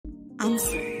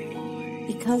Answer.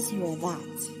 Because you are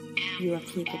that, you are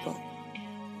capable.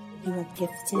 You are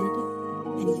gifted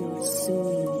and you are so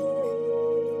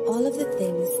unique. All of the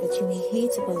things that you may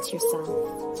hate about yourself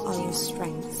are your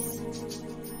strengths.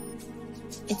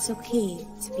 It's okay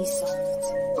to be soft.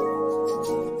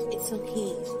 It's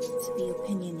okay to be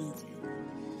opinionated.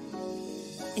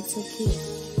 It's okay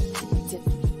to be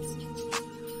different.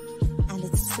 And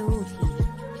it's so okay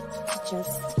to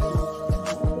just be you.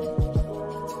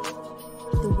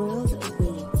 The world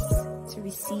awaits to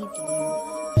receive you.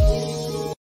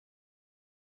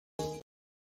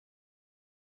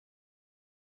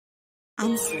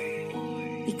 Answer.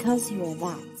 Because you are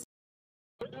that.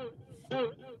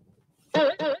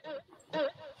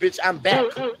 Bitch, I'm back.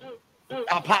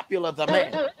 I'm popular the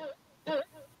man.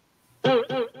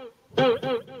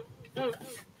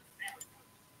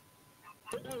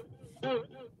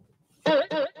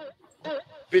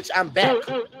 Bitch, I'm back.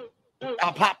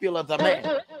 I'm popular the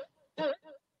man.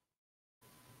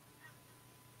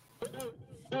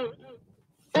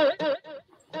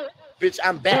 Bitch,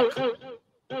 I'm back.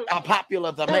 I'm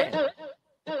popular the man.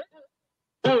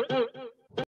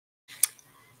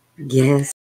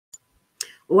 Yes.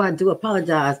 Oh, I do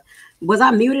apologize. Was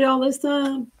I muted all this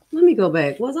time? Let me go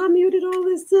back. Was I muted all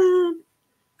this time?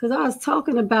 Because I was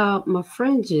talking about my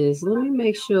fringes. Let me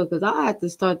make sure, because I had to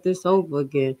start this over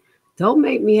again. Don't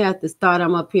make me have to start.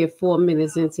 I'm up here 4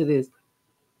 minutes into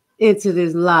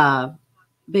this live.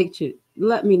 Big Chip,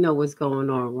 let me know what's going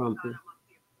on, Rumble.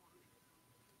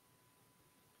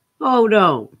 Hold on.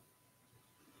 All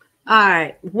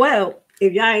right. Well,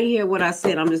 if y'all ain't hear what I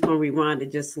said, I'm just going to rewind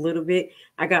it just a little bit.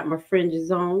 I got my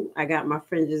fringes on.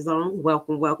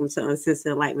 Welcome to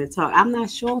Uncensored Enlightenment Talk. I'm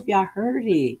not sure if y'all heard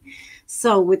it.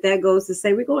 So with that goes to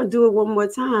say, we're going to do it one more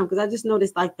time because I just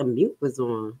noticed like the mute was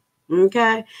on.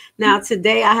 Okay. Now,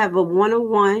 today I have a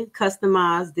one-on-one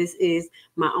customized. This is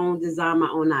my own design, my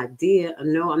own idea.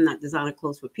 No, I'm not designing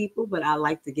clothes for people, but I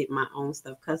like to get my own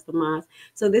stuff customized.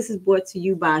 So this is brought to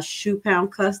you by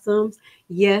Shoepound Customs.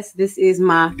 Yes, this is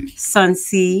my son,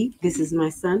 Seed. This is my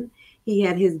son. He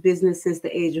had his business since the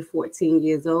age of 14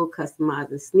 years old,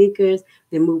 customizing sneakers,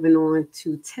 then moving on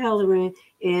to tailoring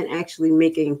and actually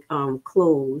making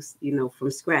clothes, from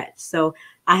scratch. So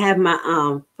I have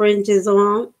my fringes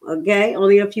on, okay?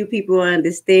 Only a few people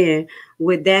understand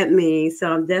what that means.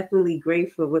 So I'm definitely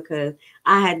grateful because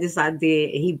I had this idea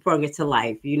and he brought it to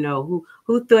life.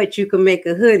 Who thought you could make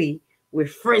a hoodie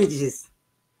with fringes?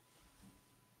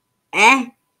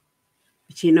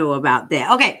 But you know about that.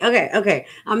 Okay.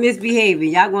 I'm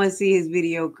misbehaving. Y'all going to see his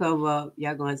video come up.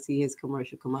 Y'all going to see his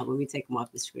commercial come up. Let me take him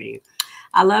off the screen.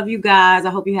 I love you guys. I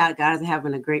hope you guys are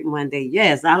having a great Monday.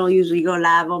 Yes, I don't usually go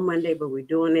live on Monday, but we're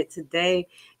doing it today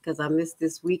because I missed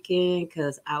this weekend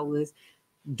because I was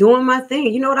doing my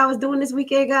thing. You know what I was doing this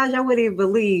weekend, guys? Y'all wouldn't even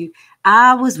believe.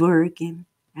 I was working.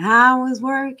 I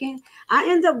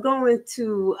ended up going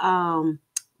to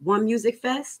One Music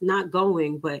Fest. Not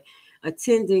going, but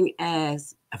attending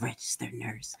as a registered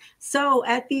nurse. So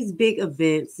at these big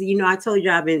events, I told you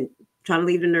I've been trying to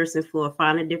leave the nursing floor,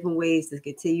 finding different ways to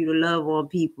continue to love on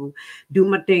people, do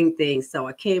my thing. So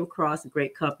I came across a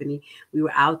great company. We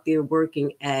were out there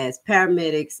working as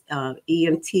paramedics,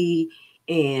 EMT,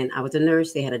 and I was a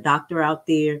nurse. They had a doctor out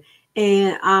there.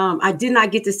 And I did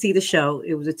not get to see the show.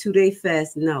 It was a 2-day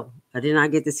fest. No, I did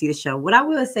not get to see the show. What I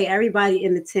will say, everybody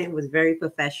in the tent was very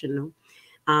professional.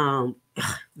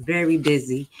 Very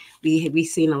busy. We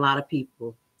seen a lot of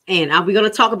people, and we're going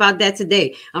to talk about that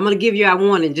today. I'm going to give you a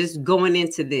warning just going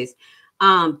into this.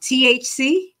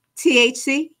 THC,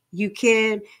 you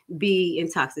can be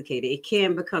intoxicated. It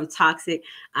can become toxic.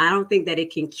 I don't think that it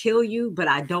can kill you, but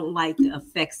I don't like the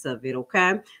effects of it.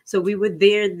 Okay. So we were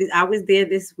there. I was there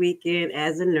this weekend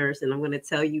as a nurse, and I'm going to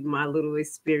tell you my little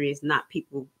experience, not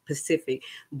people specific,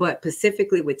 but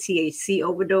specifically with THC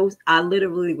overdose. I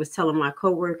literally was telling my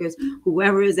coworkers,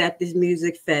 whoever is at this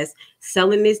music fest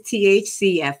selling this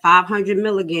THC at 500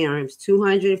 milligrams,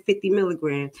 250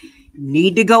 milligrams,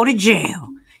 need to go to jail.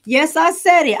 Yes, I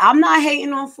said it. I'm not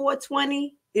hating on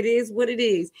 420. It is what it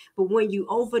is. But when you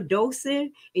overdose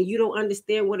it and you don't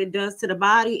understand what it does to the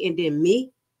body, and then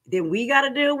we got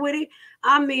to deal with it.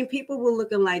 I mean, people were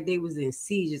looking like they was in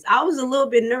seizures. I was a little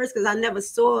bit nervous because I never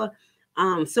saw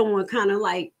someone kind of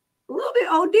like a little bit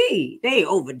OD. They ain't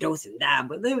overdose and die,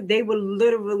 but they were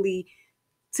literally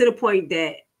to the point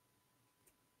that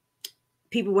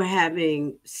people were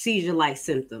having seizure-like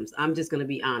symptoms. I'm just going to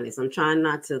be honest. I'm trying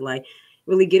not to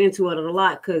really get into it a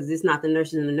lot because it's not the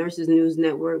Nurses and the Nurses News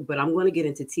Network, but I'm going to get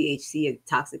into THC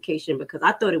intoxication because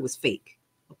I thought it was fake.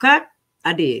 Okay?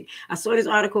 I did. I saw this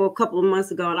article a couple of months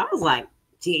ago and I was like,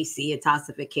 THC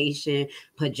intoxication,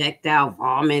 projectile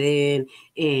vomiting,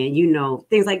 and you know,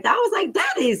 things like that. I was like,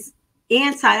 that is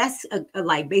that's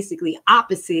like basically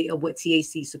opposite of what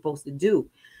THC is supposed to do.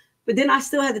 But then I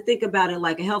still had to think about it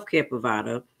like a healthcare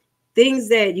provider. Things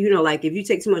that, you know, like if you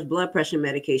take too much blood pressure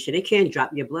medication, it can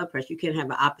drop your blood pressure. You can have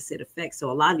an opposite effect. So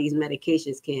a lot of these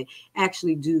medications can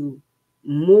actually do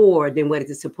more than what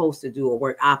it's supposed to do or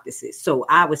work opposite. So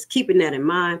I was keeping that in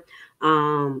mind.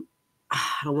 I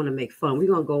don't want to make fun. We're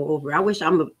going to go over. I wish I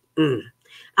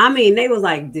mean, they was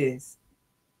like this.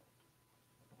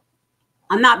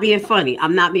 I'm not being funny. I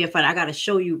got to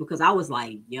show you because I was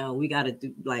like, yo, we got to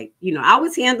do like, you know, I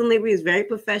was handling it. It was very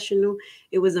professional.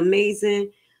 It was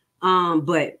amazing.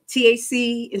 But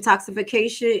THC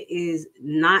intoxication is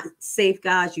not safe,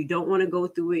 guys. You don't want to go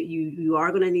through it. You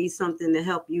are going to need something to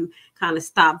help you kind of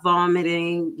stop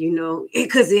vomiting, you know,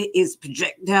 because it is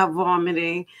projectile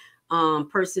vomiting.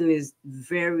 Person is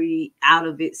very out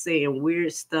of it, saying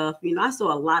weird stuff. You know, I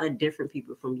saw a lot of different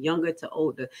people from younger to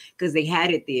older because they had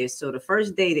it there. So the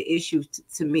first day, the issue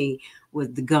to me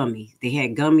was the gummies. They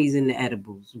had gummies in the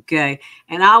edibles. Okay.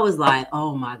 And I was like,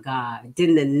 oh my God.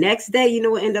 Then the next day, you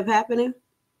know what ended up happening?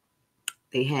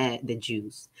 They had the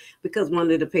juice because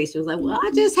one of the patients was like, well,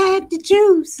 I just had the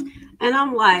juice. And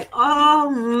I'm like, oh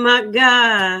my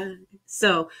God.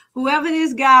 So whoever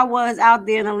this guy was out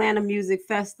there in Atlanta Music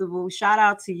Festival, shout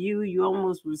out to you. You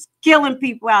almost was killing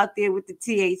people out there with the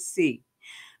THC.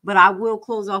 But I will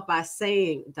close off by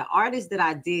saying the artist that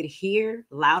I did hear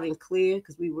loud and clear,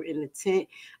 because we were in the tent,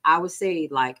 I would say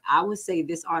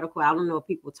this article, I don't know if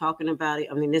people are talking about it.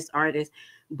 I mean, this artist,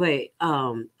 but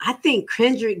I think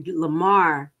Kendrick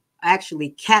Lamar actually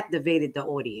captivated the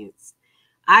audience.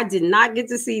 I did not get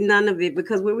to see none of it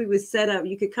because where we were set up,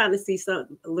 you could kind of see a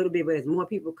little bit, but as more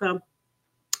people come,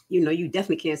 you know, you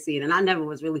definitely can't see it.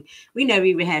 And we never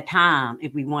even had time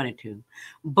if we wanted to.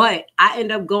 But I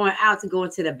ended up going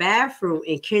into the bathroom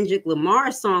and Kendrick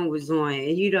Lamar's song was on.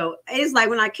 And, you know, it's like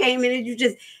when I came in, you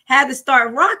just had to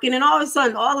start rocking. And all of a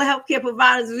sudden, all the healthcare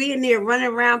providers were in there running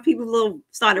around. People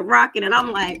started rocking. And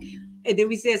I'm like, and then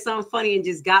we said something funny and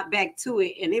just got back to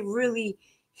it. And it really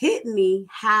hit me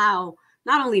how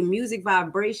not only music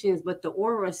vibrations, but the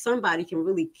aura of somebody can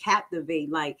really captivate.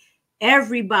 Like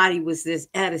everybody was just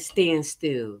at a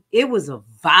standstill. It was a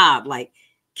vibe. Like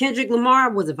Kendrick Lamar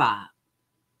was a vibe.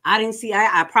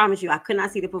 I promise you, I could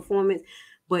not see the performance,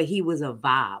 but he was a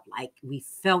vibe. Like we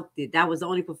felt it. That was the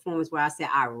only performance where I said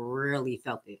I really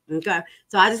felt it. Okay.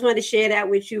 So I just wanted to share that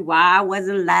with you. Why I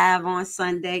wasn't live on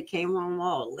Sunday, came home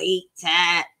all late,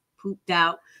 tired, pooped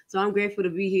out. So I'm grateful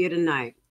to be here tonight.